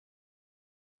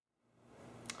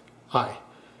Hi,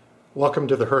 welcome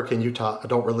to the Hurricane Utah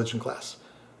Adult Religion class,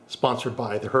 sponsored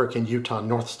by the Hurricane Utah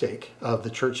North Stake of the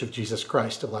Church of Jesus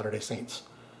Christ of Latter-day Saints.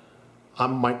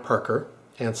 I'm Mike Parker,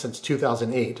 and since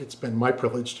 2008, it's been my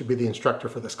privilege to be the instructor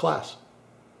for this class.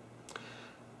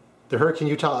 The Hurricane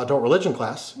Utah Adult Religion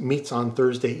class meets on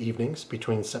Thursday evenings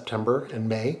between September and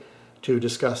May to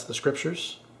discuss the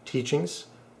scriptures, teachings,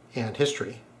 and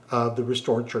history of the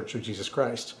restored Church of Jesus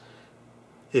Christ.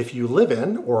 If you live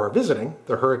in or are visiting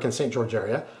the Hurricane St. George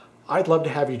area, I'd love to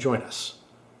have you join us.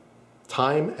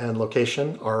 Time and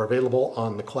location are available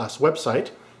on the class website.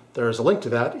 There's a link to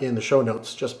that in the show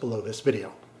notes just below this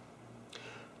video.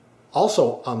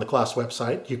 Also on the class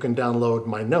website, you can download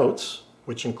my notes,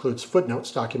 which includes footnotes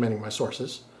documenting my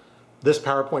sources, this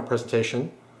PowerPoint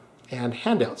presentation, and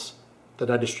handouts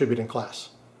that I distribute in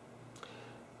class.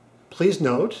 Please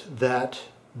note that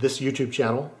this YouTube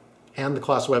channel and the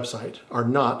class website are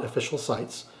not official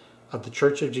sites of the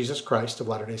Church of Jesus Christ of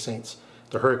Latter-day Saints,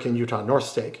 the Hurricane Utah North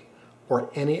Stake, or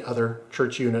any other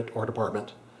church unit or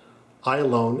department. I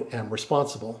alone am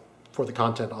responsible for the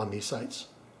content on these sites.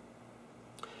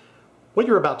 What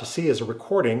you're about to see is a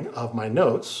recording of my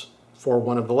notes for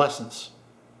one of the lessons.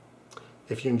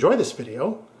 If you enjoy this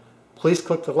video, please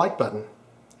click the like button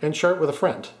and share it with a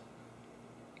friend.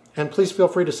 And please feel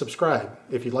free to subscribe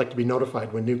if you'd like to be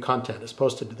notified when new content is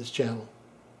posted to this channel.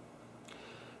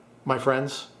 My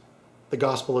friends, the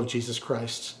gospel of Jesus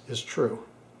Christ is true.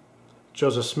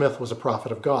 Joseph Smith was a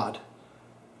prophet of God,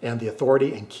 and the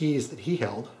authority and keys that he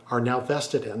held are now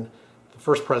vested in the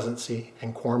First Presidency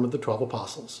and Quorum of the 12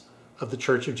 Apostles of the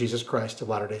Church of Jesus Christ of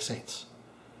Latter-day Saints.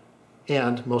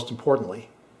 And, most importantly,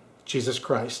 Jesus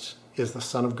Christ is the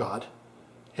Son of God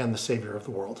and the Savior of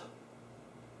the world.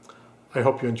 I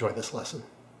hope you enjoy this lesson.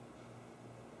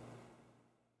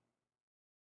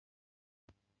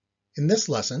 In this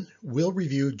lesson, we'll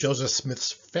review Joseph Smith's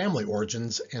family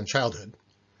origins and childhood.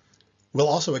 We'll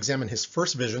also examine his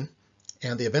first vision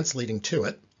and the events leading to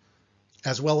it,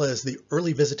 as well as the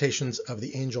early visitations of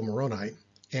the angel Moroni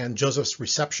and Joseph's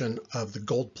reception of the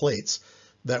gold plates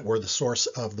that were the source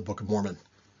of the Book of Mormon.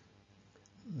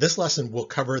 This lesson will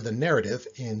cover the narrative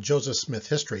in Joseph Smith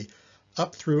history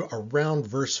up through around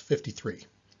verse 53.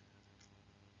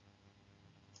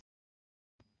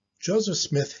 Joseph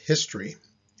Smith history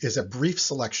is a brief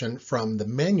selection from the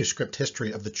manuscript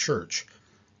history of the church,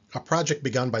 a project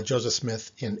begun by Joseph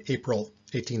Smith in April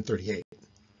 1838.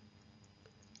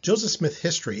 Joseph Smith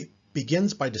history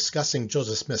begins by discussing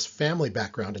Joseph Smith's family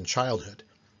background and childhood,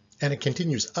 and it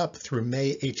continues up through May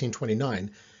 1829,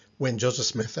 when Joseph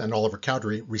Smith and Oliver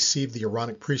Cowdery received the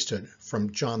Aaronic priesthood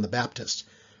from John the Baptist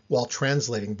while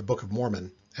translating the Book of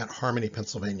Mormon at Harmony,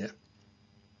 Pennsylvania.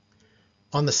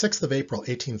 On the 6th of April,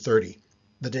 1830,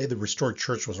 the day the restored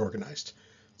church was organized,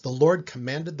 the Lord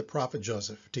commanded the prophet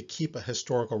Joseph to keep a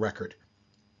historical record.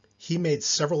 He made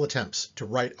several attempts to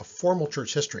write a formal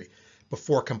church history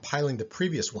before compiling the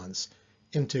previous ones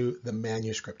into the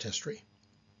manuscript history.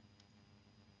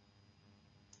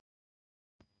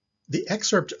 The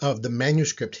excerpt of the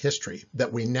manuscript history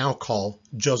that we now call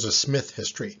Joseph Smith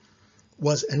history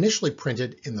was initially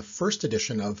printed in the first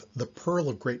edition of The Pearl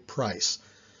of Great Price,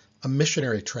 a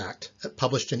missionary tract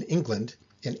published in England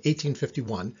in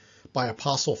 1851 by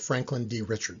Apostle Franklin D.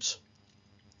 Richards.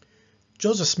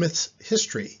 Joseph Smith's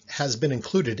history has been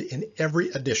included in every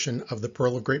edition of The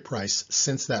Pearl of Great Price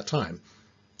since that time,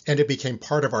 and it became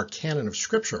part of our canon of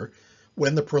Scripture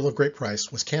when The Pearl of Great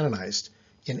Price was canonized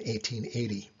in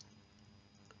 1880.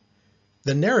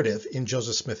 The narrative in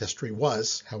Joseph Smith history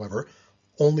was, however,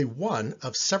 only one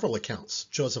of several accounts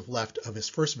Joseph left of his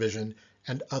first vision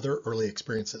and other early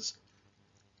experiences.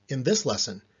 In this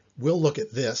lesson, we'll look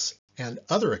at this and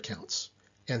other accounts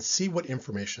and see what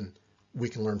information we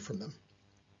can learn from them.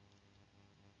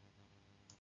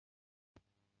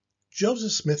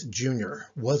 Joseph Smith Jr.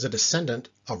 was a descendant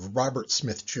of Robert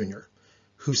Smith Jr.,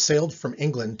 who sailed from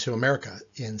England to America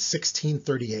in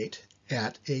 1638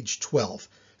 at age 12,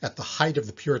 at the height of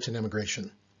the Puritan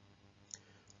immigration.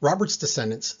 Robert's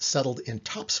descendants settled in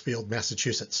Topsfield,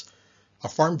 Massachusetts, a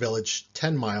farm village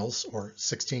 10 miles or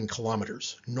 16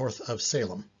 kilometers north of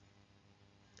Salem.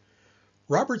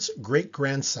 Robert's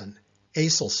great-grandson,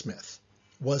 Asel Smith,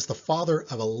 was the father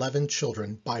of 11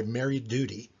 children by married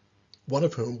duty, one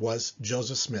of whom was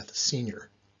Joseph Smith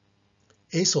Sr.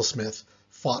 Asel Smith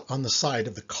fought on the side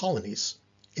of the colonies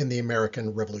in the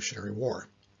American Revolutionary War.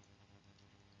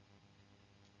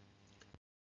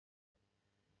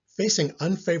 Facing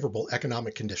unfavorable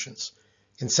economic conditions,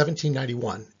 in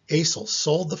 1791, Asel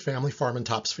sold the family farm in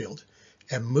Topsfield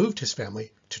and moved his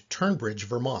family to Turnbridge,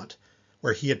 Vermont,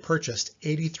 where he had purchased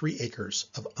 83 acres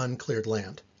of uncleared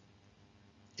land.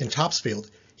 In Topsfield,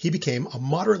 he became a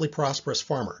moderately prosperous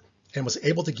farmer and was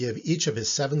able to give each of his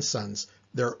 7 sons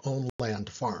their own land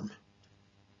to farm.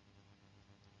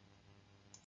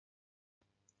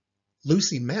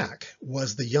 Lucy Mack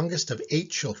was the youngest of 8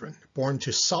 children born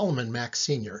to Solomon Mack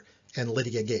Sr. and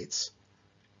Lydia Gates.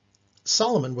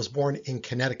 Solomon was born in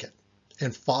Connecticut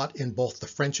and fought in both the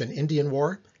French and Indian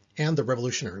War and the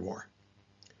Revolutionary War.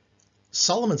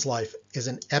 Solomon's life is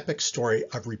an epic story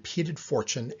of repeated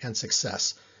fortune and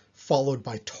success, followed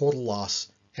by total loss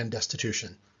and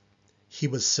destitution. He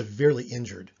was severely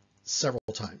injured several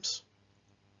times.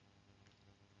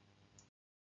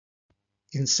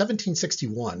 In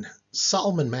 1761,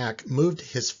 Solomon Mack moved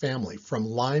his family from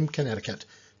Lyme, Connecticut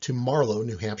to Marlow,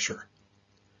 New Hampshire.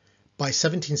 By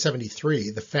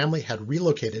 1773, the family had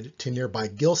relocated to nearby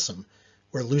Gilsum,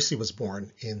 where Lucy was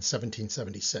born in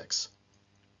 1776.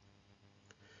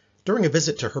 During a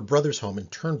visit to her brother's home in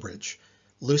Turnbridge,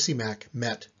 Lucy Mack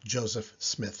met Joseph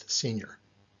Smith Sr.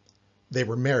 They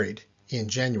were married in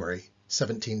January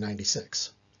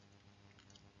 1796.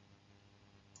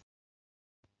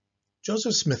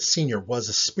 Joseph Smith Sr. was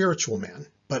a spiritual man,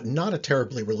 but not a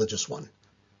terribly religious one.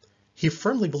 He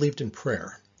firmly believed in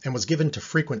prayer and was given to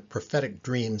frequent prophetic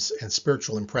dreams and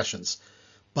spiritual impressions,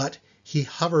 but he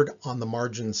hovered on the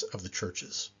margins of the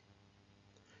churches.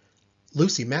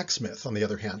 Lucy Mack Smith, on the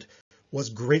other hand, was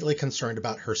greatly concerned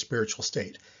about her spiritual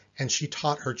state, and she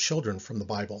taught her children from the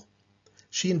Bible.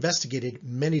 She investigated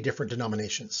many different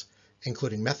denominations,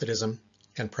 including Methodism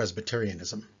and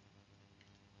Presbyterianism.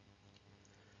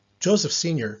 Joseph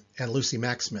Sr. and Lucy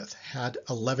Mack Smith had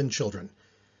 11 children,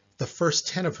 the first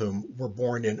 10 of whom were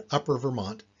born in Upper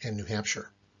Vermont and New Hampshire.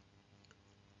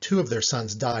 2 of their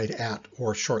sons died at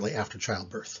or shortly after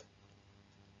childbirth.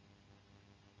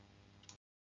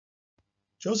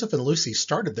 Joseph and Lucy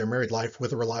started their married life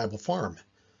with a reliable farm.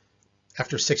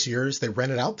 After 6 years, they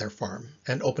rented out their farm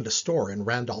and opened a store in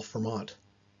Randolph, Vermont.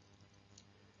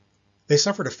 They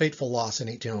suffered a fateful loss in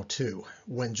 1802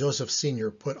 when Joseph Sr.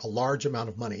 put a large amount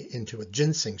of money into a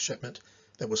ginseng shipment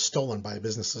that was stolen by a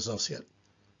business associate.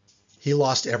 He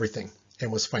lost everything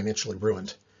and was financially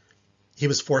ruined. He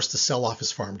was forced to sell off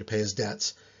his farm to pay his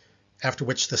debts, after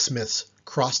which the Smiths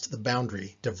crossed the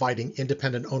boundary dividing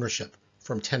independent ownership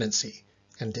from tenancy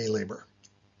and day labor.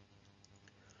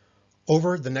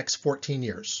 Over the next 14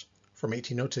 years, from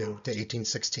 1802 to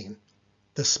 1816,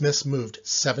 the Smiths moved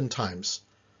 7 times,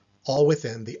 all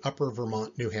within the Upper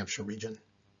Vermont, New Hampshire region.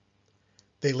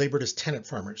 They labored as tenant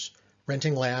farmers,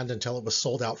 renting land until it was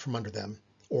sold out from under them,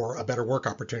 or a better work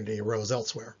opportunity arose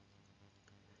elsewhere.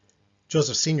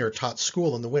 Joseph Sr. taught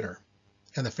school in the winter,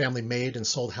 and the family made and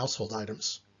sold household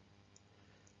items.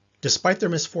 Despite their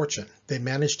misfortune, they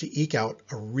managed to eke out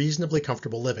a reasonably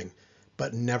comfortable living,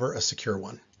 but never a secure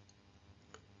one.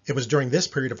 It was during this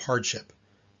period of hardship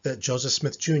that Joseph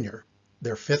Smith Jr.,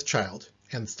 their 5th child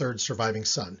and 3rd surviving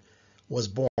son, was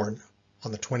born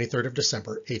on the 23rd of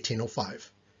December,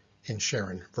 1805, in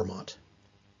Sharon, Vermont.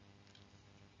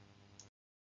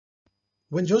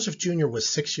 When Joseph Jr. was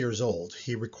 6 years old,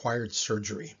 he required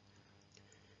surgery.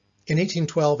 In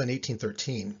 1812 and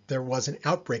 1813, there was an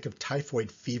outbreak of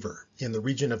typhoid fever in the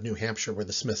region of New Hampshire where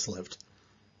the Smiths lived.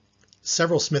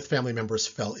 Several Smith family members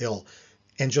fell ill,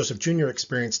 and Joseph Jr.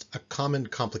 experienced a common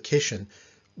complication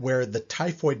where the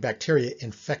typhoid bacteria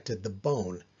infected the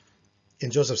bone, in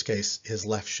Joseph's case, his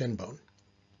left shin bone.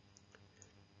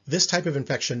 This type of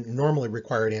infection normally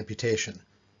required amputation,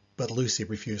 but Lucy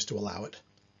refused to allow it.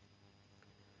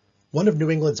 One of New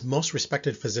England's most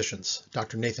respected physicians,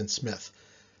 Dr. Nathan Smith,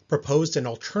 proposed an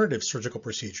alternative surgical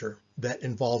procedure that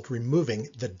involved removing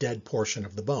the dead portion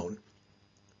of the bone.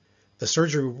 The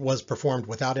surgery was performed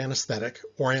without anesthetic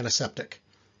or antiseptic.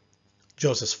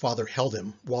 Joseph's father held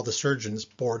him while the surgeons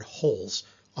bored holes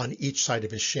on each side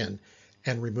of his shin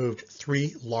and removed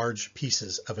 3 large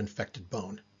pieces of infected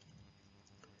bone.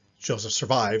 Joseph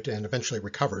survived and eventually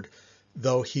recovered,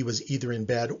 though he was either in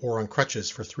bed or on crutches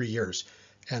for 3 years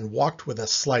and walked with a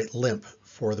slight limp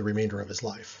for the remainder of his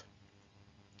life.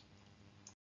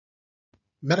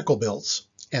 Medical bills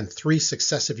and 3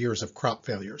 successive years of crop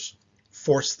failures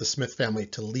forced the Smith family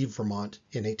to leave Vermont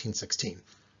in 1816.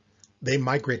 They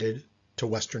migrated to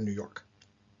western New York.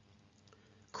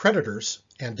 Creditors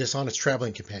and dishonest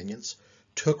traveling companions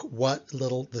took what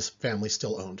little this family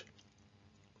still owned.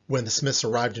 When the Smiths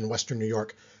arrived in western New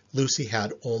York, Lucy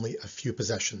had only a few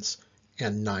possessions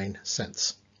and 9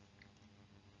 cents.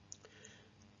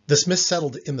 The Smiths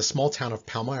settled in the small town of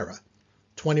Palmyra,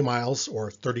 20 miles or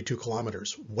 32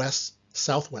 kilometers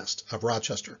southwest of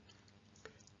Rochester.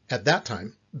 At that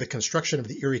time, the construction of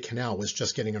the Erie Canal was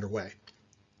just getting underway.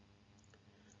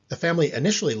 The family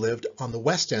initially lived on the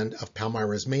west end of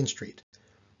Palmyra's Main Street.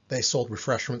 They sold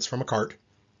refreshments from a cart,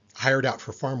 hired out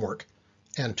for farm work,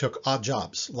 and took odd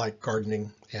jobs like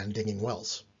gardening and digging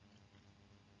wells.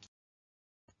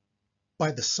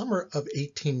 By the summer of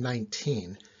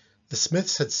 1819, the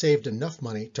Smiths had saved enough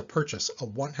money to purchase a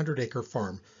 100-acre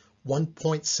farm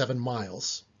 1.7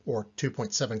 miles, or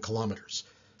 2.7 kilometers,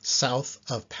 south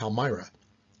of Palmyra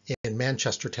in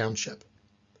Manchester Township.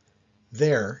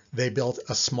 There, they built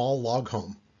a small log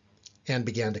home and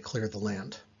began to clear the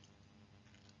land.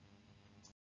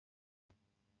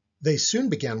 They soon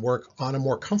began work on a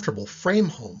more comfortable frame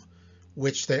home,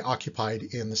 which they occupied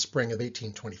in the spring of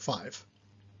 1825.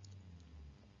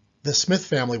 The Smith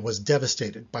family was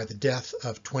devastated by the death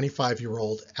of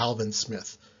 25-year-old Alvin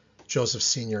Smith, Joseph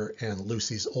Sr. and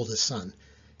Lucy's oldest son,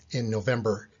 in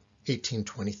November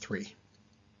 1823.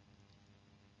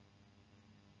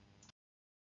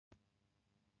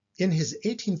 In his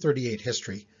 1838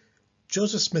 history,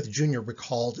 Joseph Smith Jr.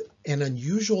 recalled an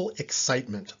unusual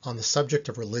excitement on the subject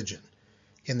of religion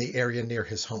in the area near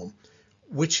his home,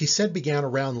 which he said began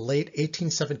around late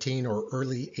 1817 or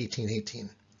early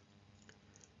 1818.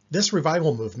 This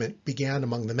revival movement began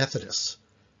among the Methodists,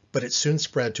 but it soon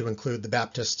spread to include the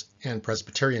Baptist and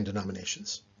Presbyterian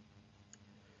denominations.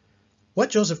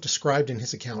 What Joseph described in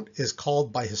his account is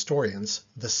called by historians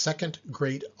the Second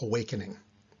Great Awakening.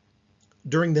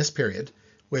 During this period,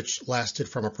 which lasted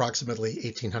from approximately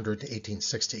 1800 to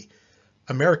 1860,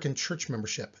 American church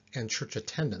membership and church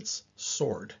attendance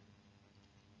soared.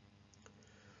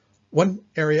 One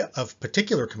area of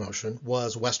particular commotion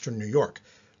was Western New York,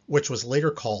 which was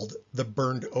later called the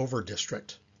Burned Over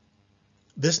District.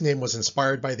 This name was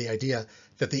inspired by the idea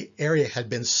that the area had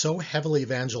been so heavily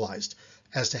evangelized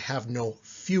as to have no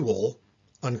fuel,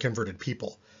 unconverted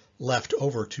people, left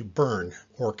over to burn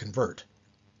or convert.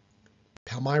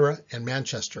 Palmyra and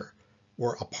Manchester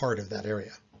were a part of that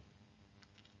area.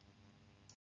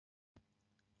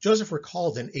 Joseph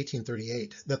recalled in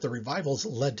 1838 that the revivals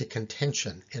led to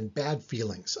contention and bad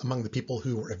feelings among the people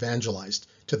who were evangelized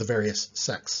to the various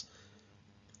sects.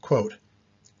 Quote,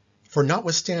 "For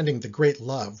notwithstanding the great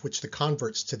love which the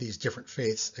converts to these different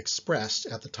faiths expressed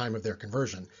at the time of their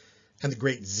conversion, and the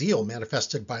great zeal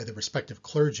manifested by the respective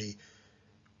clergy,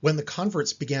 when the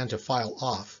converts began to file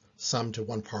off, some to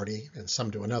one party and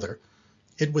some to another,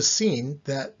 it was seen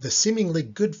that the seemingly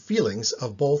good feelings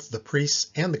of both the priests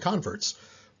and the converts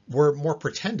were more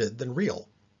pretended than real.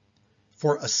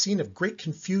 For a scene of great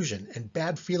confusion and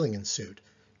bad feeling ensued,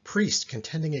 priest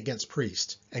contending against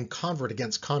priest, and convert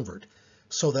against convert,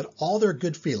 so that all their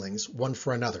good feelings one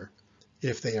for another,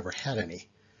 if they ever had any,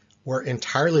 were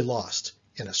entirely lost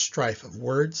in a strife of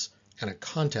words and a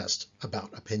contest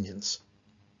about opinions."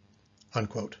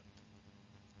 Unquote.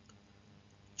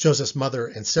 Joseph's mother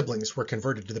and siblings were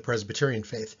converted to the Presbyterian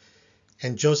faith,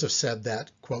 and Joseph said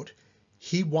that, quote,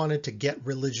 "He wanted to get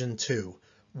religion too,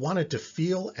 wanted to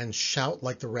feel and shout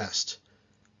like the rest,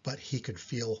 but he could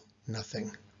feel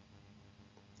nothing."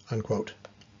 Unquote.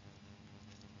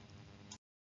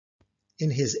 In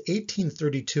his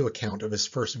 1832 account of his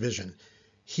first vision,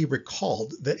 he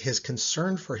recalled that his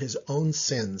concern for his own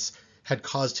sins had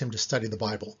caused him to study the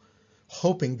Bible,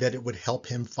 hoping that it would help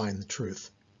him find the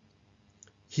truth.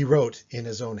 He wrote in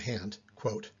his own hand,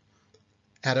 quote,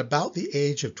 "At about the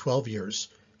age of 12 years,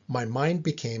 my mind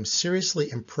became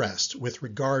seriously impressed with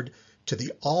regard to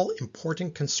the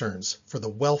all-important concerns for the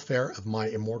welfare of my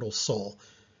immortal soul,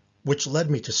 which led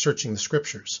me to searching the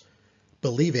Scriptures,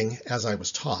 believing, as I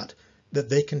was taught, that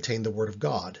they contained the Word of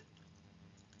God.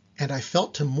 And I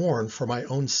felt to mourn for my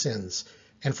own sins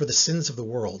and for the sins of the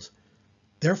world.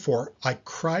 Therefore I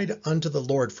cried unto the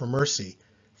Lord for mercy,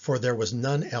 for there was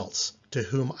none else to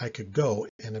whom I could go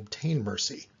and obtain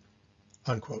mercy."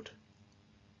 Unquote.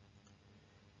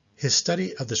 His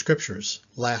study of the Scriptures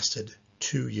lasted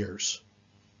 2 years.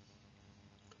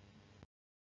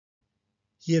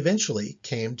 He eventually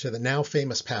came to the now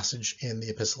famous passage in the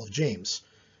Epistle of James,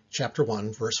 chapter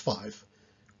 1, verse 5,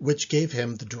 which gave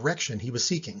him the direction he was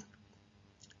seeking.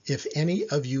 "If any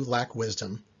of you lack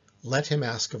wisdom, let him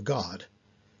ask of God,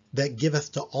 that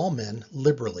giveth to all men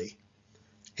liberally,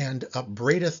 and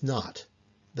upbraideth not,"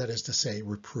 that is to say,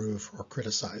 reprove or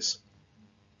criticize,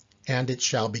 "and it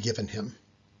shall be given him."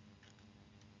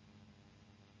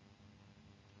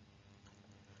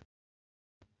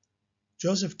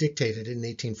 Joseph dictated in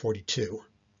 1842,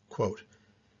 quote,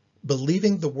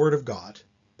 "Believing the word of God,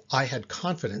 I had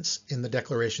confidence in the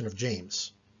declaration of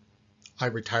James. I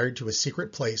retired to a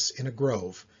secret place in a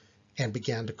grove and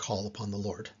began to call upon the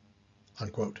Lord."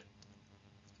 Unquote.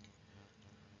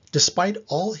 Despite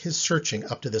all his searching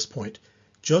up to this point,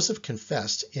 Joseph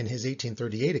confessed in his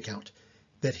 1838 account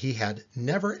that he had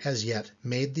never as yet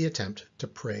made the attempt to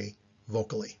pray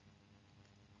vocally.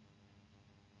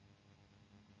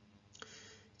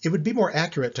 It would be more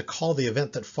accurate to call the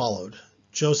event that followed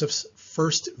Joseph's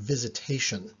first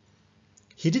visitation.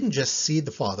 He didn't just see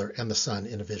the Father and the Son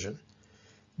in a vision.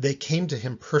 They came to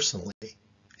him personally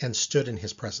and stood in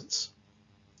his presence.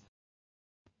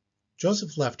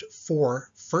 Joseph left 4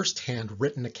 first-hand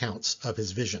written accounts of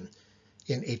his vision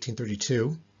in 1832,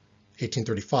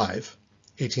 1835,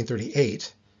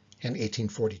 1838, and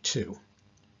 1842.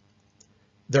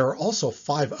 There are also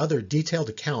 5 other detailed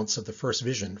accounts of the first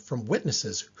vision from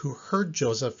witnesses who heard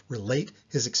Joseph relate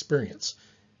his experience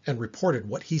and reported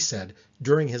what he said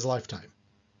during his lifetime,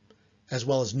 as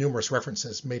well as numerous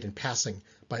references made in passing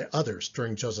by others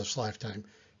during Joseph's lifetime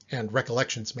and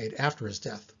recollections made after his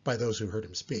death by those who heard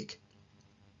him speak.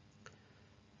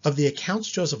 Of the accounts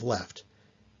Joseph left,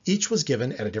 each was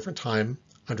given at a different time,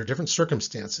 under different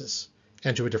circumstances,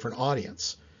 and to a different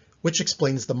audience, which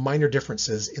explains the minor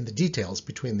differences in the details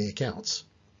between the accounts.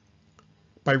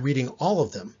 By reading all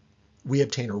of them, we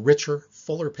obtain a richer,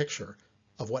 fuller picture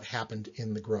of what happened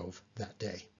in the grove that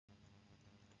day.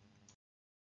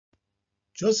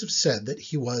 Joseph said that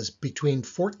he was between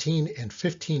 14 and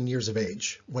 15 years of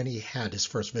age when he had his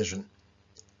first vision.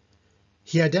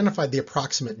 He identified the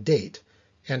approximate date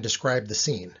and described the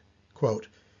scene. Quote,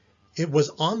 "It was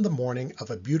on the morning of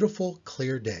a beautiful,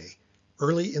 clear day,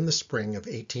 early in the spring of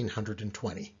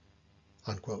 1820.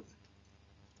 Unquote.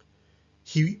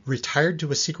 He retired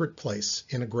to a secret place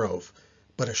in a grove,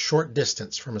 but a short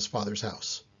distance from his father's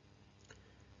house.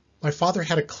 My father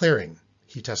had a clearing,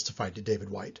 he testified to David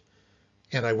White,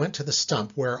 and I went to the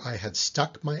stump where I had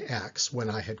stuck my axe when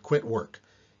I had quit work,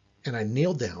 and I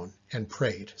kneeled down and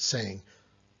prayed, saying,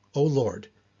 'O Lord,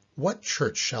 what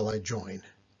church shall I join?'"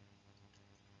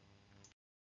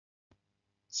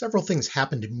 Several things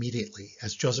happened immediately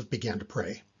as Joseph began to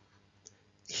pray.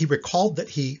 He recalled that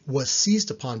he was seized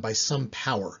upon by some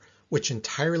power which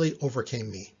entirely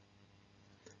overcame me.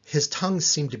 His tongue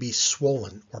seemed to be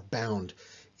swollen or bound.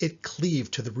 It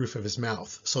cleaved to the roof of his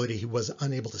mouth so that he was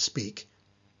unable to speak.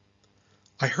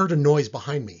 "I heard a noise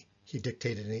behind me," he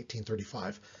dictated in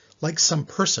 1835, "like some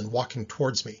person walking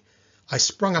towards me. I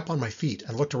sprung up on my feet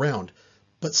and looked around,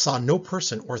 but saw no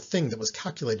person or thing that was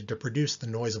calculated to produce the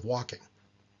noise of walking."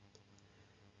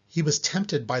 He was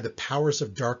tempted by the powers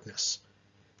of darkness.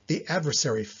 The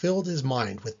adversary filled his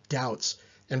mind with doubts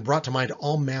and brought to mind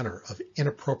all manner of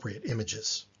inappropriate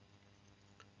images.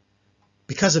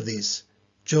 Because of these,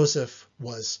 Joseph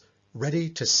was ready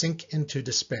to sink into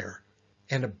despair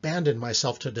and abandon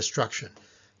myself to destruction,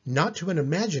 not to an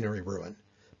imaginary ruin,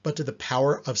 but to the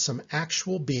power of some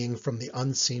actual being from the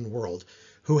unseen world,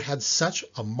 who had such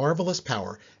a marvelous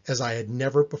power as I had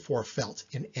never before felt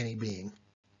in any being.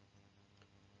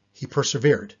 He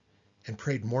persevered and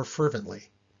prayed more fervently,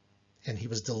 and he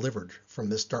was delivered from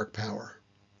this dark power.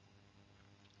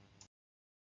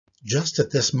 "Just at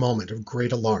this moment of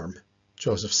great alarm,"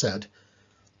 Joseph said,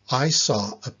 "I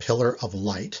saw a pillar of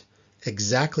light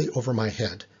exactly over my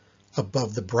head,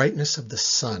 above the brightness of the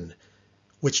sun,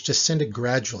 which descended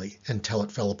gradually until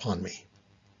it fell upon me."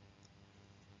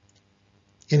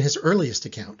 In his earliest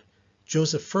account,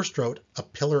 Joseph first wrote a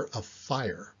pillar of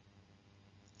fire.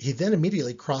 He then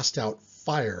immediately crossed out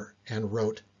fire and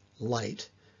wrote light.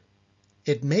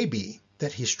 It may be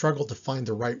that he struggled to find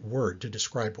the right word to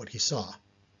describe what he saw.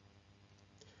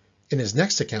 In his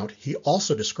next account, he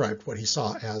also described what he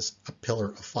saw as a pillar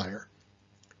of fire.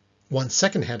 One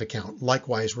second-hand account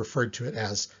likewise referred to it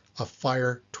as a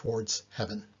fire towards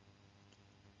heaven.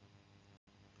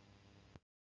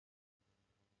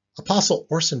 Apostle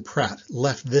Orson Pratt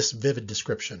left this vivid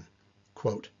description,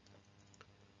 quote,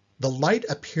 "The light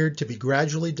appeared to be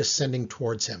gradually descending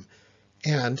towards him,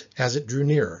 and as it drew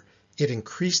nearer, it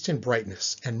increased in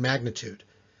brightness and magnitude,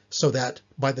 so that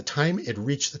by the time it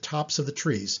reached the tops of the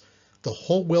trees, the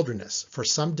whole wilderness for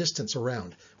some distance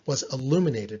around was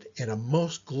illuminated in a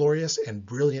most glorious and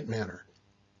brilliant manner.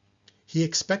 He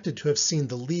expected to have seen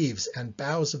the leaves and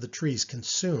boughs of the trees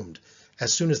consumed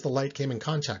as soon as the light came in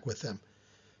contact with them,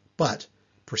 but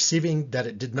perceiving that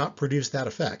it did not produce that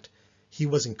effect, he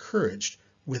was encouraged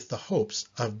with the hopes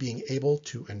of being able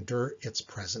to endure its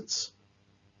presence."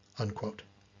 Unquote.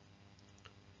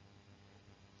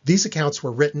 These accounts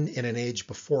were written in an age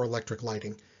before electric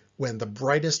lighting, when the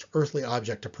brightest earthly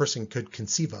object a person could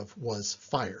conceive of was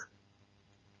fire.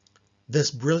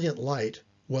 This brilliant light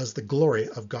was the glory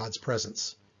of God's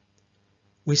presence.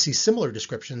 We see similar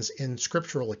descriptions in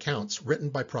scriptural accounts written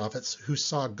by prophets who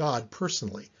saw God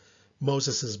personally,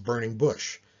 Moses' burning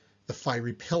bush, the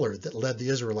fiery pillar that led the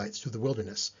Israelites through the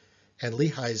wilderness, and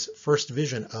Lehi's first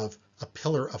vision of a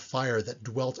pillar of fire that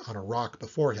dwelt on a rock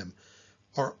before him,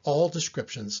 are all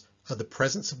descriptions of the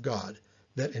presence of God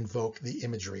that invoke the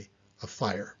imagery of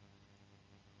fire.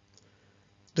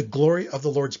 The glory of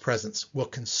the Lord's presence will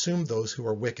consume those who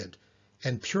are wicked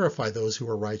and purify those who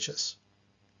are righteous.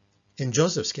 In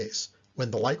Joseph's case,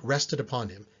 when the light rested upon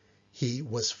him, he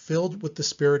was filled with the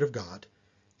Spirit of God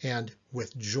and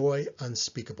with joy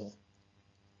unspeakable.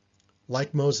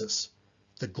 Like Moses,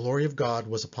 the glory of God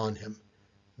was upon him.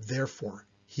 Therefore,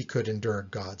 he could endure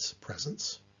God's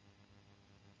presence.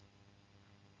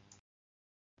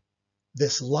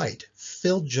 This light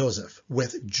filled Joseph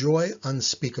with joy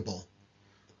unspeakable.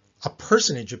 A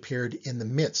personage appeared in the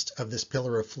midst of this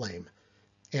pillar of flame,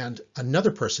 and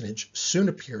another personage soon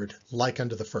appeared like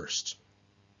unto the first.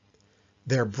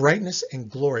 Their brightness and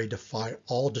glory defy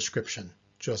all description,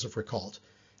 Joseph recalled,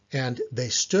 and they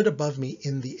stood above me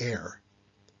in the air.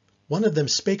 One of them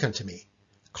spake unto me,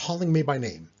 calling me by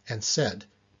name, and said,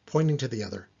 pointing to the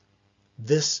other,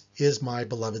 This is my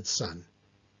beloved Son.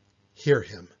 Hear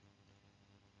him.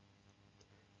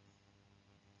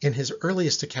 In his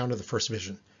earliest account of the first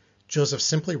vision, Joseph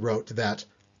simply wrote that,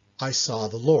 I saw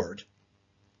the Lord,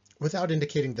 without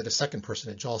indicating that a second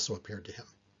personage also appeared to him.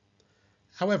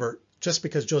 However, just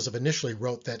because Joseph initially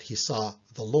wrote that he saw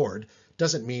the Lord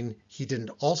doesn't mean he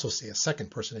didn't also see a second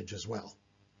personage as well.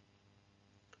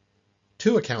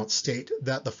 Two accounts state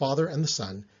that the Father and the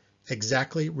Son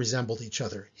exactly resembled each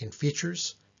other in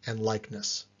features and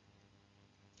likeness.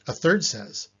 A third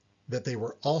says that they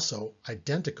were also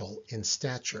identical in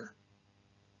stature.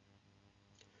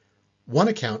 One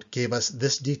account gave us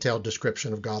this detailed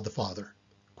description of God the Father,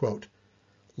 quote,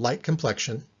 light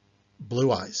complexion,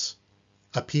 blue eyes,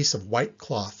 a piece of white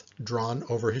cloth drawn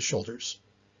over his shoulders,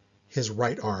 his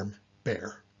right arm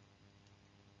bare.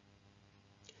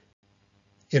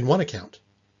 In one account,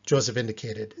 Joseph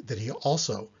indicated that he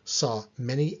also saw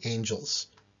many angels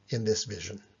in this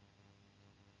vision.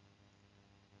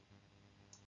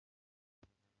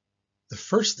 The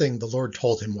first thing the Lord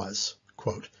told him was,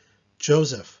 quote,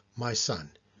 Joseph, my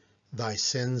son, thy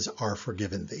sins are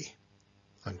forgiven thee,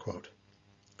 unquote.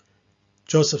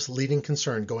 Joseph's leading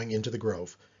concern going into the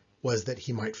grove was that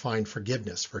he might find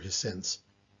forgiveness for his sins.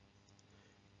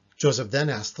 Joseph then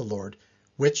asked the Lord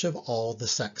which of all the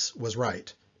sects was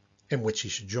right and which he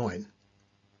should join.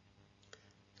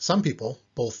 Some people,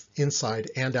 both inside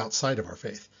and outside of our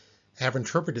faith, have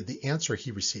interpreted the answer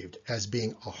he received as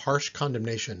being a harsh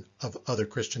condemnation of other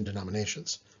Christian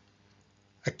denominations.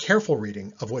 A careful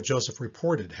reading of what Joseph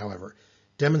reported, however,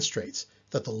 demonstrates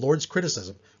that the Lord's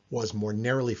criticism was more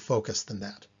narrowly focused than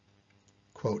that.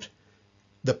 Quote,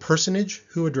 the personage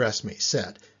who addressed me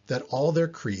said that all their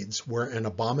creeds were an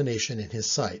abomination in his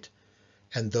sight,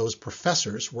 and those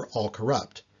professors were all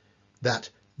corrupt, that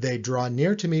they draw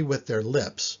near to me with their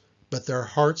lips, but their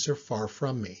hearts are far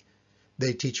from me.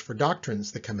 They teach for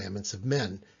doctrines the commandments of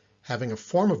men, having a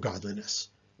form of godliness,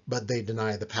 but they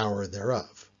deny the power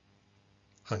thereof.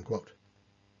 Unquote.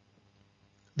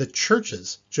 The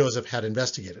churches Joseph had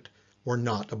investigated were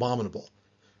not abominable.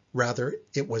 Rather,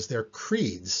 it was their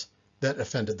creeds that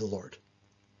offended the Lord.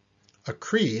 A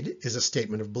creed is a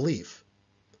statement of belief.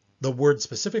 The word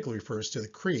specifically refers to the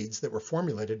creeds that were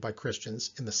formulated by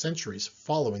Christians in the centuries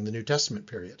following the New Testament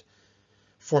period.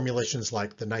 Formulations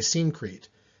like the Nicene Creed,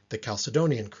 the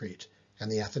Chalcedonian Creed,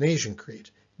 and the Athanasian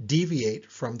Creed deviate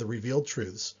from the revealed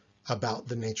truths about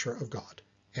the nature of God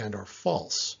and are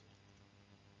false.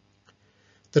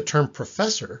 The term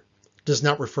professor does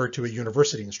not refer to a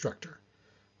university instructor.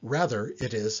 Rather,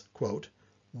 it is, quote,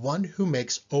 one who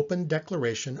makes open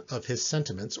declaration of his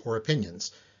sentiments or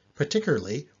opinions,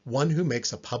 particularly one who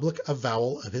makes a public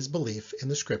avowal of his belief in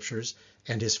the Scriptures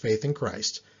and his faith in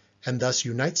Christ, and thus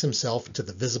unites himself to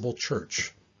the visible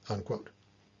church, unquote.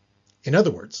 In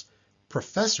other words,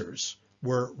 professors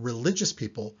were religious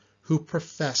people who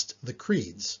professed the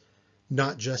creeds,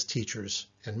 not just teachers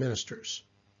and ministers.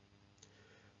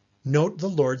 Note the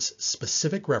Lord's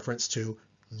specific reference to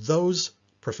those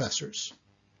professors.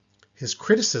 His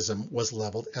criticism was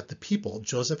leveled at the people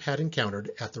Joseph had encountered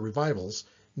at the revivals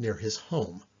near his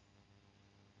home.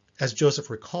 As Joseph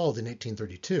recalled in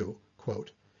 1832, quote,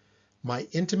 my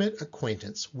intimate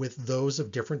acquaintance with those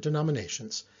of different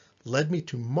denominations led me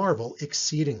to marvel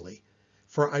exceedingly,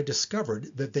 for I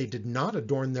discovered that they did not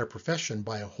adorn their profession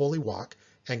by a holy walk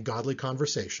and godly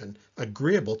conversation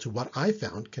agreeable to what I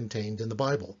found contained in the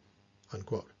Bible,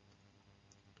 unquote.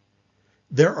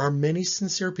 There are many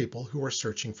sincere people who are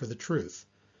searching for the truth.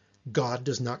 God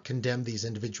does not condemn these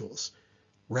individuals.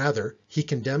 Rather, he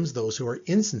condemns those who are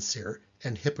insincere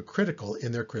and hypocritical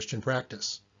in their Christian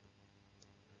practice.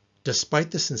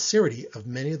 Despite the sincerity of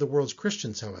many of the world's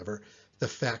Christians, however, the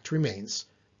fact remains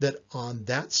that on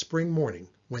that spring morning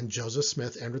when Joseph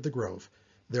Smith entered the grove,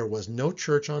 there was no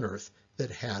church on earth that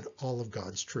had all of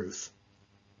God's truth.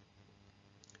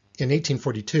 In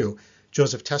 1842,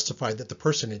 Joseph testified that the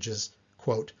personages,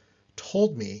 quote,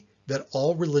 told me that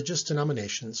all religious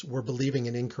denominations were believing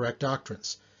in incorrect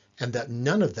doctrines, and that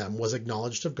none of them was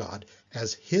acknowledged of God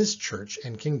as his church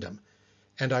and kingdom,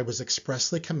 and I was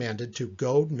expressly commanded to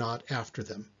go not after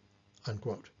them,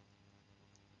 unquote.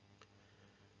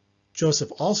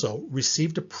 Joseph also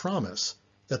received a promise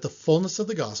that the fullness of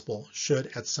the gospel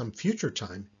should at some future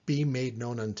time be made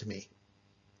known unto me.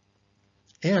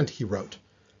 And he wrote,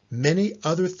 many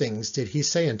other things did he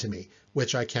say unto me,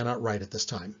 which I cannot write at this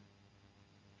time.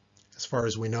 As far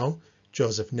as we know,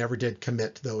 Joseph never did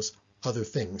commit those other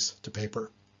things to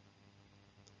paper.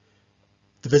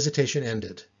 The visitation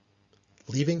ended,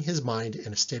 leaving his mind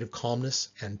in a state of calmness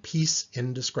and peace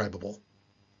indescribable.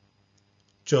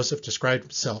 Joseph described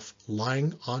himself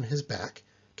lying on his back,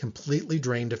 completely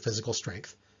drained of physical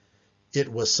strength.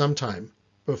 It was some time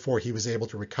before he was able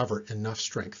to recover enough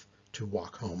strength to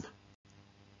walk home.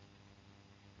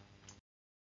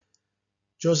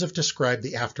 Joseph described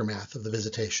the aftermath of the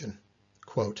visitation.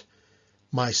 Quote,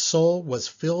 my soul was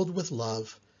filled with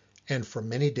love, and for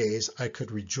many days I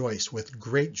could rejoice with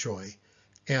great joy,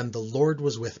 and the Lord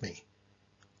was with me.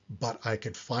 But I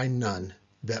could find none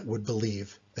that would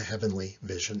believe the heavenly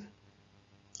vision.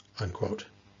 Unquote.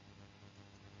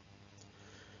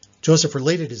 Joseph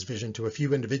related his vision to a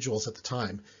few individuals at the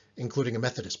time, including a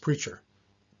Methodist preacher,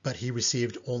 but he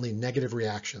received only negative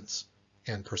reactions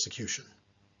and persecution.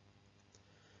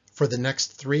 For the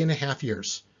next 3.5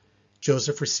 years,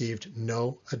 Joseph received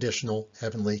no additional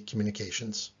heavenly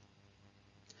communications.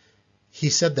 He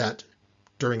said that,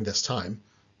 during this time,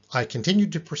 I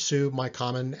continued to pursue my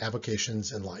common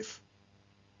avocations in life.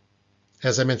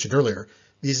 As I mentioned earlier,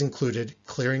 these included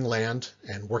clearing land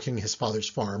and working his father's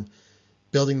farm,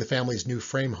 building the family's new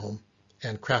frame home,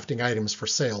 and crafting items for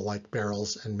sale like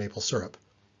barrels and maple syrup.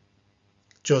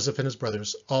 Joseph and his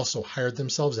brothers also hired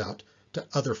themselves out to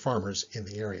other farmers in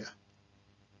the area.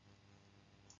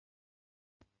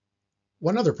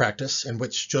 One other practice in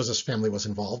which Joseph's family was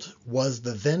involved was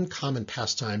the then common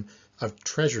pastime of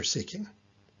treasure seeking.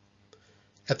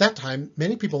 At that time,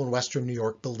 many people in Western New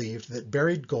York believed that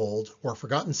buried gold or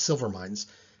forgotten silver mines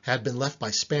had been left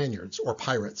by Spaniards or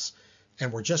pirates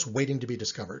and were just waiting to be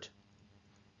discovered.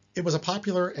 It was a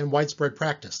popular and widespread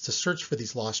practice to search for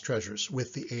these lost treasures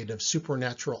with the aid of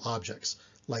supernatural objects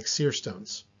like seer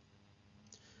stones.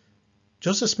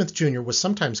 Joseph Smith Jr. was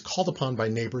sometimes called upon by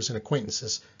neighbors and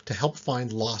acquaintances to help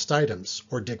find lost items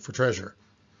or dig for treasure.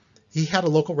 He had a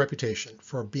local reputation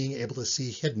for being able to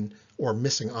see hidden or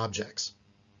missing objects.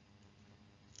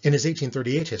 In his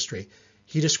 1838 history,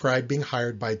 he described being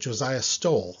hired by Josiah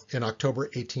Stowell in October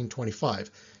 1825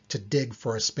 to dig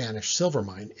for a Spanish silver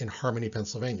mine in Harmony,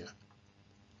 Pennsylvania.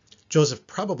 Joseph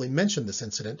probably mentioned this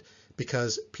incident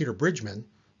because Peter Bridgman,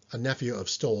 a nephew of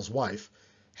Stowell's wife,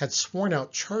 had sworn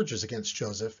out charges against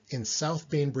Joseph in South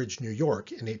Bainbridge, New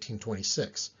York in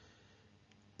 1826.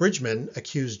 Bridgman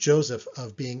accused Joseph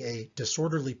of being a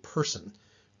disorderly person,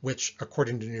 which,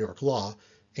 according to New York law,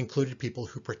 included people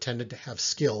who pretended to have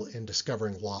skill in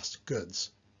discovering lost goods.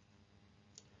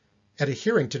 At a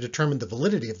hearing to determine the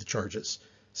validity of the charges,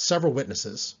 several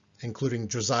witnesses, including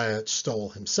Josiah Stowell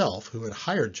himself, who had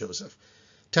hired Joseph,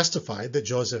 testified that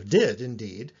Joseph did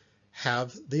indeed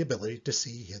have the ability to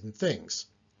see hidden things.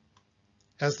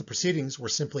 As the proceedings were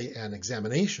simply an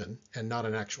examination and not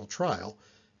an actual trial,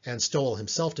 and Stowell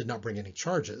himself did not bring any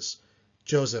charges,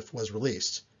 Joseph was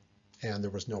released, and there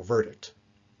was no verdict.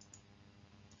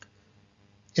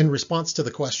 In response to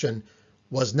the question,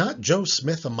 "Was not Joe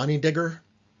Smith a money digger?"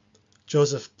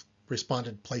 Joseph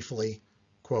responded playfully,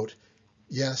 quote,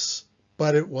 "Yes,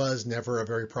 but it was never a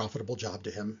very profitable job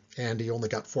to him, and he only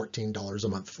got $14 a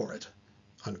month for it,"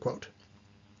 unquote.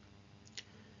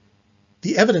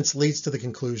 The evidence leads to the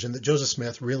conclusion that Joseph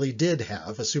Smith really did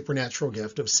have a supernatural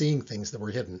gift of seeing things that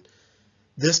were hidden.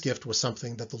 This gift was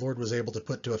something that the Lord was able to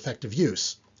put to effective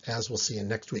use, as we'll see in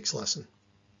next week's lesson.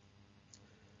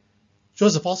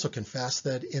 Joseph also confessed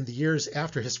that in the years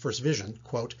after his first vision,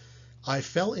 quote, "I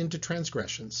fell into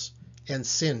transgressions and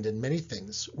sinned in many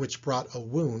things which brought a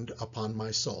wound upon my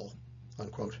soul,"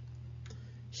 unquote.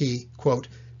 He, quote,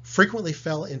 "frequently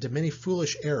fell into many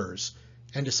foolish errors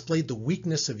and displayed the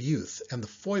weakness of youth and the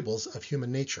foibles of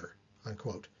human nature,"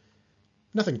 unquote.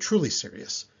 Nothing truly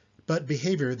serious, but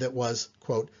behavior that was,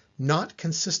 quote, "not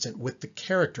consistent with the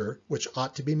character which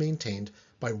ought to be maintained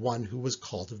by one who was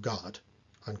called of God,"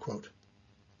 unquote.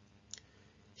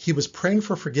 He was praying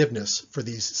for forgiveness for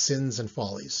these sins and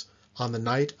follies on the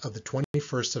night of the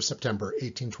 21st of September,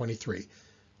 1823,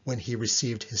 when he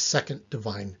received his second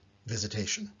divine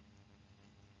visitation.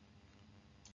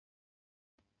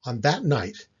 On that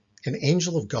night, an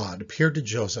angel of God appeared to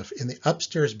Joseph in the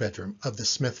upstairs bedroom of the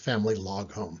Smith family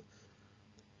log home.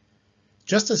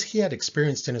 Just as he had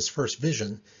experienced in his first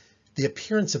vision, the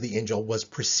appearance of the angel was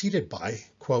preceded by,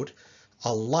 quote,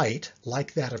 a light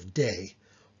like that of day,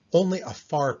 only a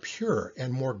far purer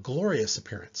and more glorious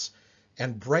appearance,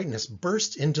 and brightness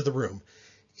burst into the room.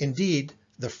 Indeed,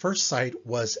 the first sight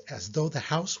was as though the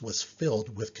house was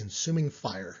filled with consuming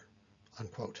fire,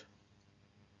 unquote.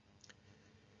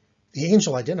 The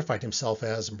angel identified himself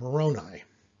as Moroni.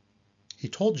 He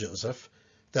told Joseph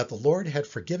that the Lord had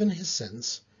forgiven his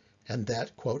sins and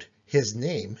that, quote, his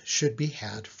name should be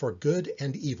had for good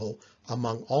and evil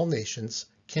among all nations,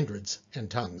 kindreds, and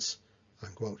tongues,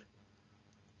 unquote.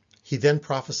 He then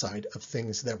prophesied of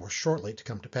things that were shortly to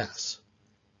come to pass.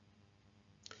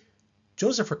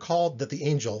 Joseph recalled that the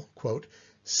angel, quote,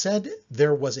 said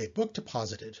there was a book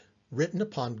deposited, written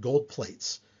upon gold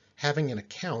plates, having an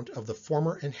account of the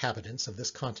former inhabitants of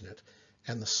this continent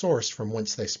and the source from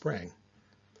whence they sprang.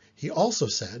 He also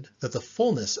said that the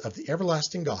fullness of the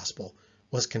everlasting gospel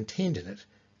was contained in it,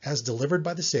 as delivered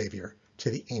by the Savior to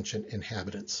the ancient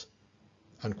inhabitants,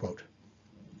 unquote.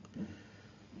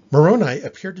 Moroni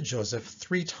appeared to Joseph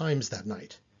 3 times that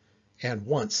night, and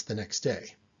once the next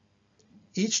day,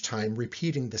 each time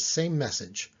repeating the same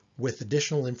message with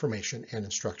additional information and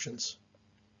instructions.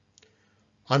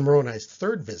 On Moroni's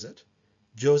third visit,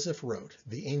 Joseph wrote,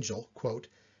 the angel, quote,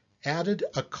 added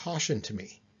a caution to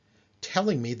me,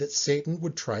 telling me that Satan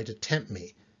would try to tempt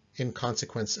me in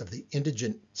consequence of the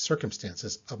indigent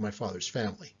circumstances of my father's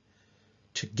family,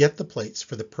 to get the plates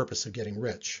for the purpose of getting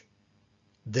rich.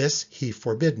 This he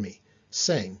forbid me,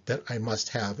 saying that I must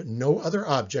have no other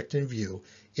object in view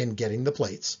in getting the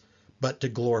plates, but to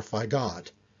glorify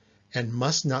God, and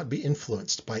must not be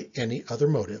influenced by any other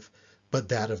motive but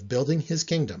that of building his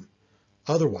kingdom,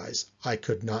 otherwise I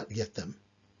could not get them,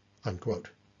 unquote.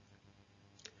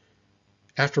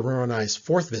 After Moroni's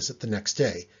fourth visit the next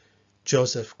day,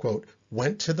 Joseph, quote,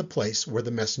 went to the place where the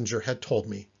messenger had told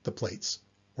me the plates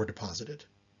were deposited.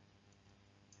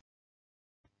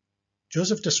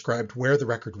 Joseph described where the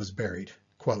record was buried,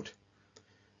 quote,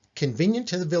 convenient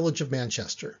to the village of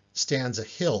Manchester stands a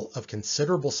hill of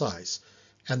considerable size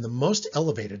and the most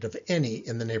elevated of any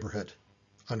in the neighborhood,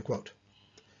 unquote.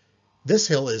 This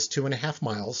hill is 2.5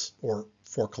 miles, or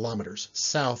 4 kilometers,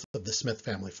 south of the Smith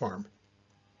family farm.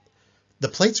 The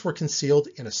plates were concealed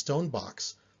in a stone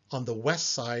box on the west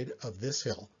side of this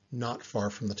hill, not far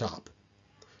from the top.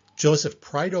 Joseph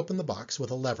pried open the box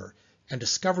with a lever and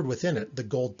discovered within it the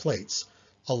gold plates,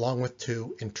 along with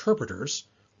 2 interpreters,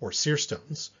 or seer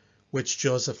stones, which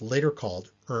Joseph later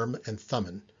called Urim and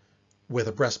Thummim, with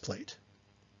a breastplate.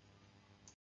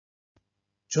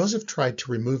 Joseph tried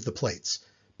to remove the plates,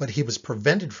 but he was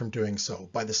prevented from doing so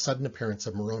by the sudden appearance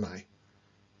of Moroni.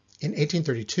 In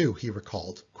 1832, he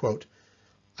recalled, quote,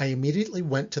 I immediately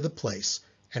went to the place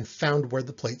and found where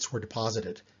the plates were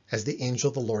deposited, as the angel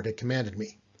of the Lord had commanded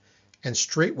me, and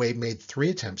straightway made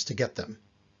 3 attempts to get them.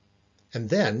 And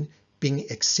then, being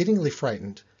exceedingly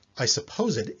frightened, I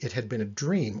supposed it had been a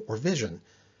dream or vision,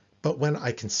 but when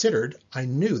I considered, I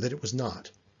knew that it was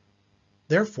not.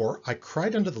 Therefore I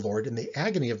cried unto the Lord in the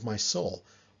agony of my soul,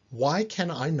 why can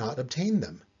I not obtain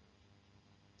them?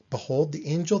 Behold, the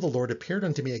angel of the Lord appeared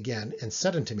unto me again, and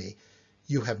said unto me,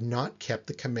 You have not kept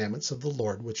the commandments of the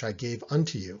Lord which I gave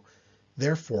unto you.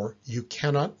 Therefore you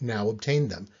cannot now obtain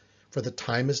them, for the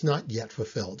time is not yet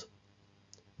fulfilled.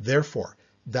 Therefore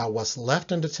thou wast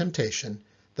left unto temptation,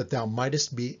 that thou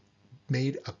mightest be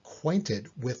made acquainted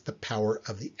with the power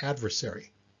of the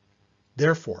adversary.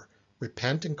 Therefore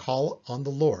repent and call on the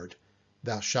Lord,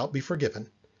 thou shalt be forgiven,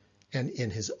 and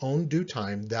in his own due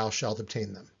time thou shalt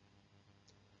obtain them.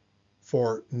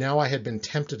 For now I had been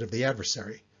tempted of the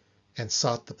adversary, and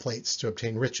sought the plates to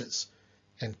obtain riches,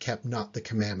 and kept not the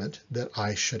commandment that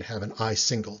I should have an eye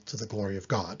single to the glory of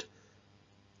God,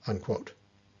 unquote.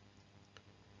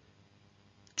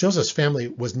 Joseph's family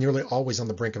was nearly always on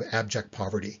the brink of abject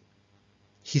poverty.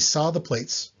 He saw the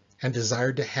plates and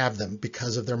desired to have them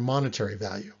because of their monetary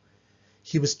value.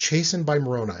 He was chastened by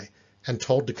Moroni and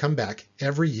told to come back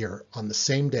every year on the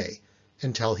same day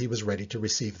until he was ready to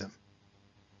receive them.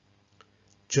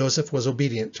 Joseph was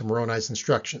obedient to Moroni's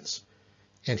instructions,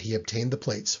 and he obtained the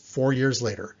plates 4 years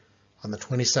later on the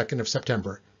 22nd of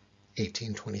September,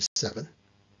 1827.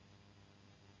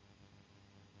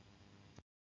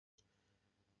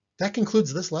 That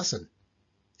concludes this lesson.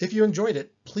 If you enjoyed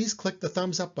it, please click the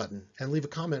thumbs up button and leave a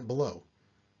comment below.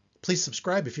 Please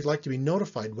subscribe if you'd like to be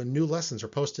notified when new lessons are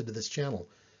posted to this channel,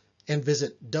 and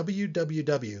visit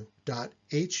www.huarc.org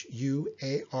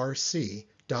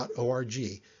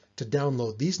to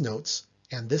download these notes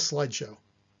and this slideshow.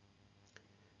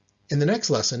 In the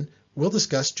next lesson, we'll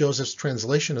discuss Joseph's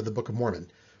translation of the Book of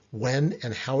Mormon, when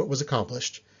and how it was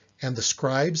accomplished, and the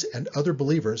scribes and other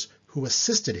believers who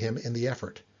assisted him in the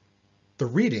effort. The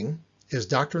reading is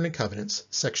Doctrine and Covenants,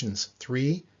 sections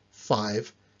 3,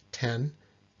 5, 10,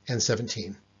 and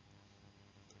 17.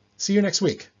 See you next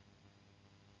week.